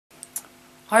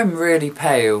I'm really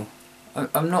pale.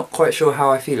 I'm not quite sure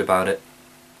how I feel about it.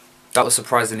 That was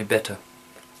surprisingly bitter.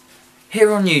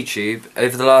 Here on YouTube,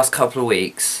 over the last couple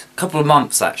of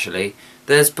months actually,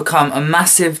 there's become a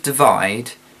massive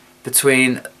divide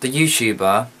between the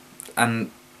YouTuber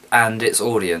and its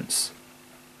audience.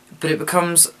 But it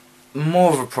becomes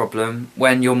more of a problem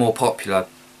when you're more popular.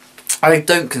 I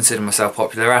don't consider myself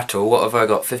popular at all. What have I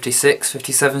got, 56,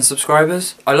 57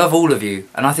 subscribers? I love all of you,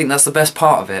 and I think that's the best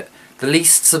part of it. The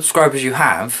least subscribers you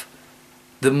have,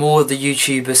 the more the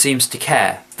YouTuber seems to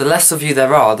care. The less of you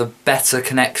there are, the better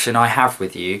connection I have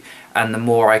with you, and the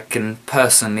more I can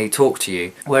personally talk to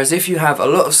you. Whereas if you have a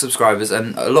lot of subscribers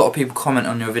and a lot of people comment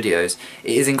on your videos,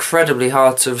 it is incredibly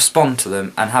hard to respond to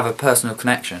them and have a personal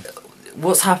connection.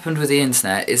 What's happened with the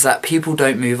internet is that people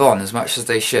don't move on as much as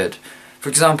they should. For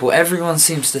example, everyone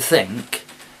seems to think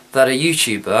that a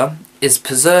YouTuber is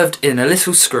preserved in a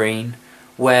little screen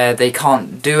where they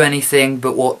can't do anything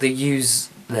but what the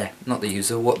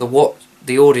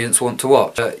audience want to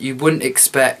watch. You wouldn't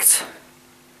expect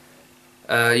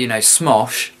you know,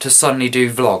 Smosh to suddenly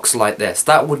do vlogs like this.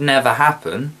 That would never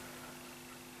happen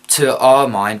to our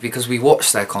mind because we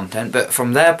watch their content, but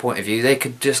from their point of view they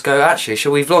could just go, actually,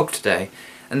 shall we vlog today?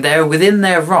 And they're within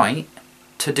their right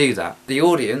to do that. The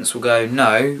audience will go,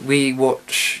 no, we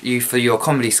watch you for your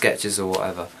comedy sketches or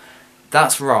whatever.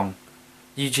 That's wrong.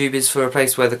 YouTube is for a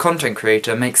place where the content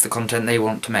creator makes the content they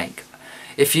want to make.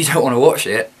 If you don't want to watch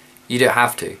it, you don't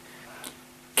have to.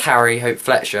 Carrie Hope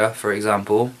Fletcher, for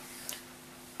example,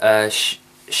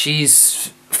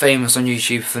 she's famous on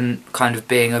YouTube for kind of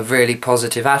being a really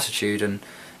positive attitude and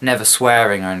never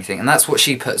swearing or anything, and that's what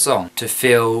she puts on to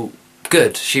feel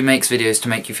good. She makes videos to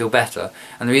make you feel better,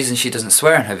 and the reason she doesn't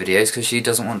swear in her videos is because she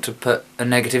doesn't want to put a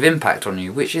negative impact on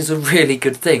you, which is a really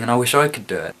good thing, and I wish I could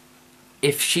do it.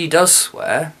 If she does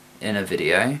swear in a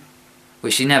video,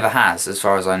 which she never has as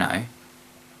far as I know,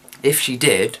 if she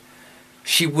did,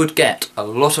 she would get a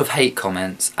lot of hate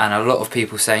comments and a lot of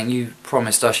people saying, you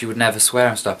promised us you would never swear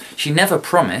and stuff. She never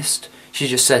promised, she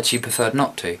just said she preferred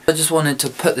not to. I just wanted to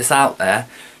put this out there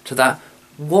to that,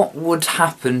 what would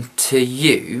happen to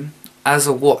you as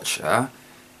a watcher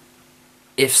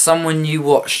if someone you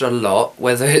watched a lot,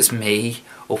 whether it's me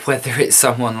or whether it's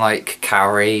someone like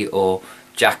Carrie or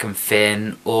Jack and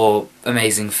Finn or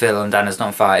Amazing Phil and Dan Is Not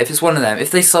On Fire, if it's one of them,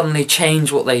 if they suddenly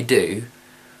change what they do,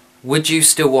 would you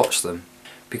still watch them?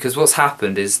 Because what's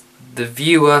happened is the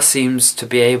viewer seems to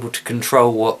be able to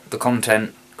control what the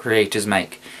content creators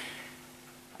make,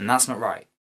 and that's not right.